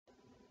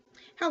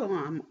Hello,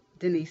 I'm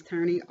Denise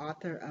Turney,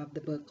 author of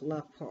the book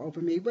Love Pour Over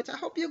Me, which I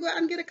hope you'll go out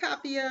and get a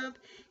copy of.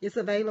 It's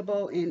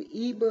available in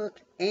ebook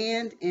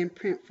and in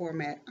print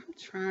format. I'm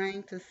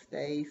trying to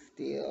stay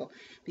still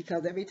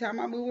because every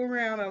time I move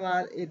around a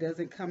lot, it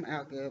doesn't come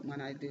out good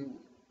when I do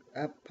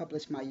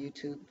publish my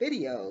YouTube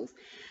videos.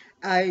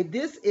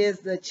 This is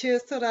the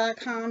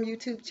chisel.com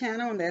YouTube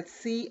channel, and that's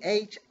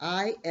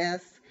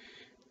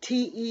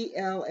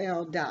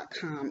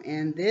chisel.com.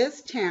 And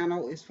this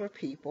channel is for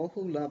people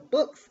who love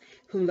books,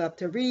 who love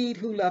to read,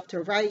 who love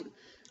to write,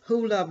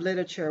 who love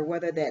literature,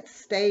 whether that's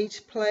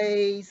stage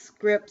plays,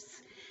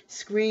 scripts,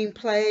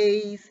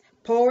 screenplays,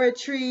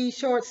 poetry,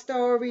 short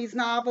stories,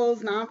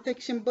 novels,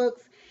 nonfiction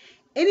books,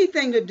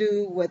 anything to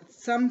do with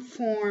some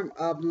form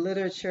of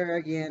literature.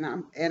 Again,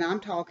 I'm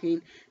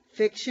talking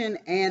fiction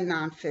and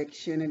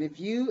nonfiction. And if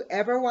you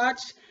ever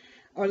watch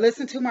or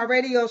listen to my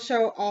radio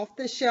show, Off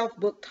the Shelf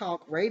Book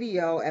Talk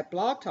Radio at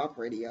Blog Talk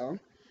Radio,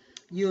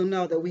 you'll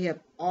know that we have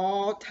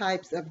all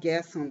types of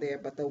guests on there.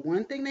 But the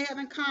one thing they have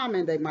in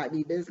common, they might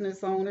be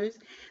business owners,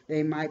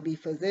 they might be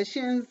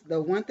physicians.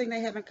 The one thing they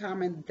have in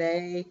common,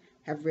 they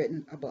have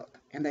written a book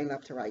and they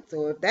love to write.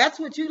 So if that's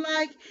what you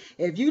like,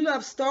 if you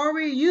love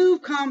story,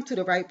 you've come to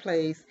the right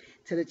place,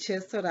 to the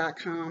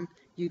chisel.com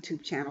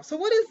YouTube channel. So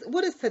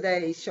what is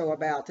today's show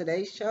about?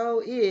 Today's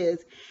show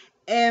is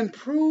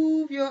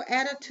improve your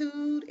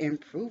attitude,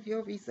 improve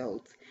your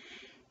results.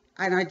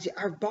 And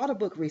I bought a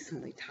book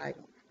recently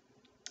titled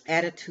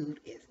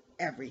Attitude is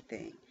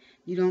Everything.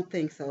 You don't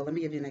think so? Let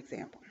me give you an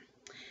example.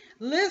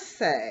 Let's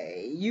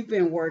say you've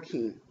been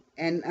working,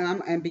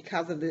 and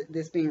because of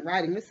this being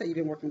writing, let's say you've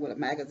been working with a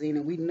magazine,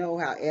 and we know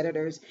how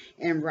editors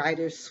and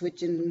writers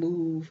switch and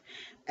move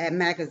at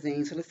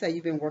magazines. So let's say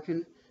you've been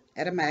working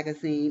at a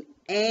magazine,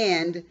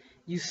 and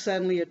you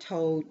suddenly are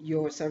told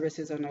your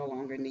services are no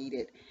longer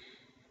needed.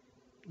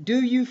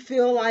 Do you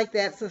feel like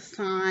that's a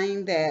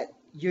sign that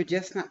you're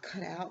just not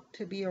cut out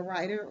to be a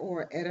writer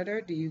or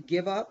editor? Do you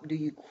give up? Do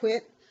you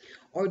quit?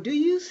 Or do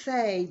you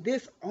say,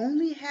 this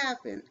only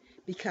happened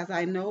because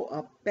I know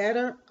a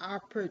better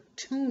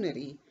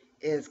opportunity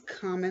is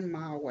coming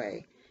my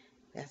way?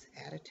 That's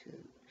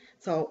attitude.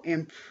 So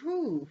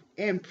improve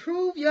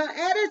your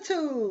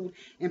attitude,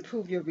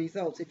 improve your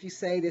results. If you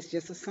say this is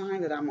just a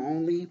sign that I'm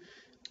only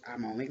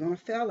going to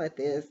fail at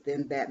this,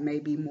 then that may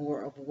be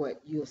more of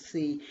what you'll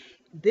see.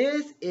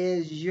 This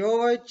is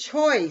your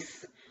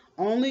choice.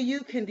 Only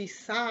you can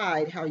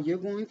decide how you're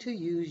going to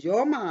use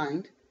your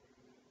mind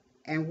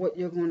and what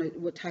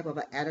type of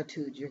an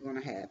attitude you're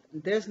going to have.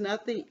 There's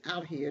nothing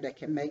out here that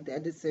can make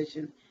that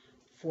decision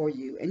for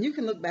you. And you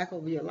can look back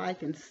over your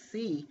life and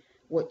see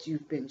what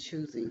you've been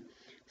choosing.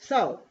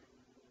 So,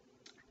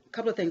 a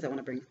couple of things I want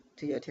to bring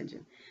to your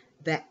attention.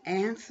 The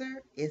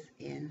answer is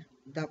in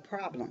the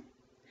problem.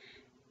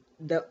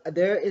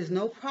 There is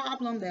no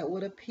problem that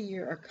would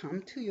appear or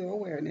come to your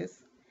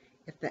awareness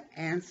if the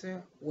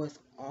answer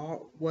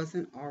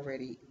wasn't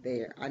already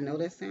there. I know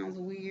that sounds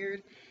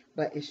weird,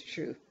 but it's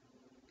true.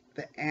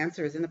 The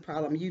answer is in the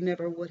problem. You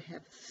never would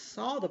have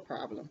saw the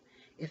problem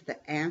if the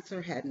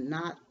answer had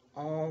not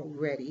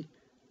already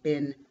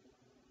been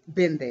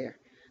there.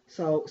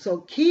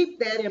 So keep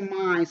that in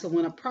mind. So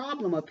when a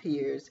problem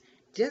appears,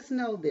 just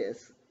know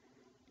this: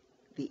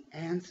 the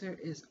answer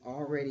is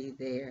already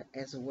there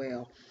as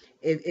well.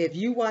 If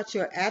you watch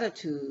your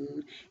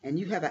attitude and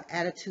you have an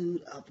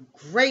attitude of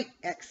great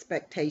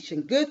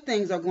expectation, good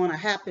things are going to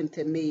happen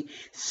to me,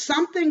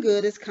 something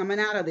good is coming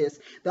out of this.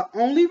 The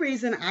only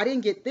reason I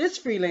didn't get this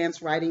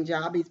freelance writing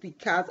job is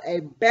because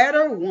a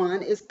better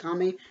one is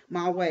coming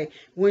my way.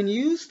 When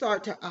you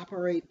start to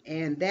operate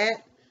in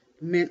that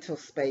mental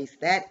space,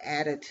 that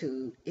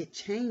attitude, it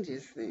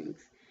changes things.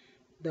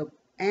 The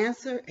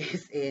answer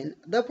is in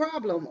the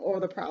problem, or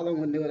the problem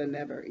would have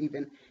never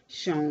even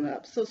shown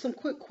up. So some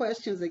quick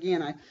questions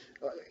again.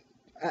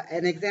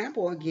 An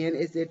example again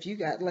is, if you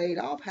got laid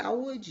off, how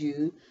would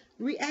you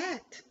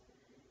react?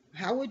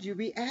 How would you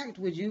react?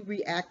 Would you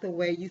react the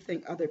way you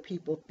think other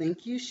people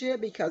think you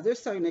should? Because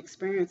there's certain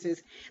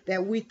experiences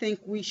that we think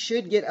we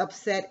should get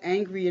upset,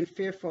 angry, and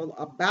fearful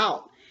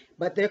about.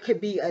 But there could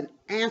be an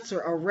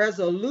answer, a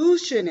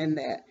resolution in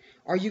that.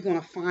 Are you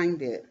going to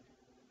find it?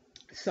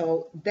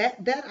 So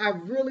that I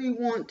really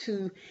want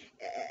to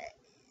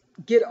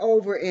get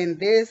over in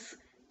this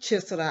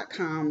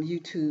chisel.com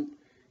YouTube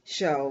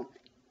show.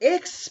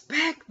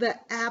 Expect the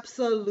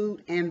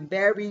absolute and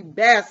very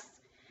best.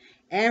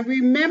 And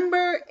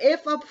remember,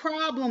 if a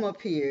problem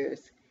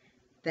appears,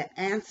 the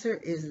answer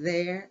is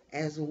there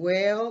as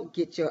well.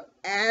 Get your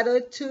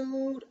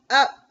attitude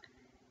up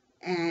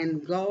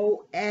and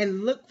go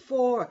and look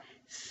for,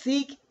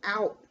 seek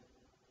out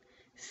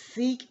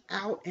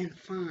and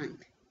find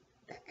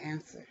the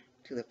answer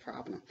to the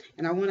problem.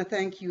 And I want to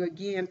thank you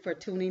again for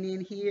tuning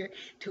in here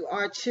to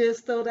our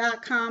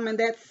chisel.com, and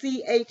that's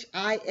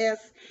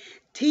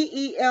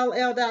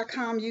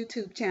chistel.com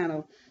YouTube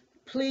channel.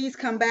 Please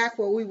come back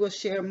where we will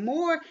share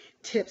more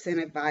tips and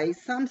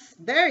advice, some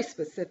very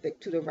specific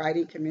to the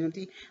writing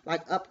community,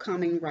 like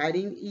upcoming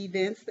writing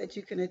events that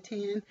you can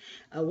attend,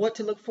 what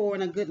to look for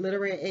in a good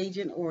literary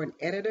agent or an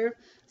editor.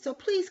 So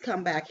please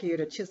come back here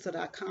to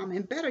chisel.com,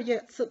 and better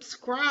yet,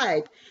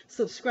 subscribe.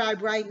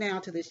 Subscribe right now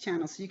to this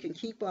channel so you can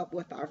keep up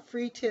with our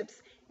free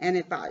tips and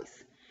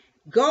advice.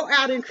 Go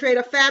out and create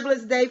a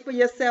fabulous day for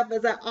yourself,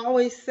 as I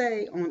always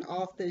say on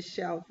Off the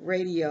Shelf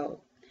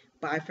Radio.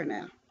 Bye for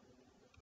now.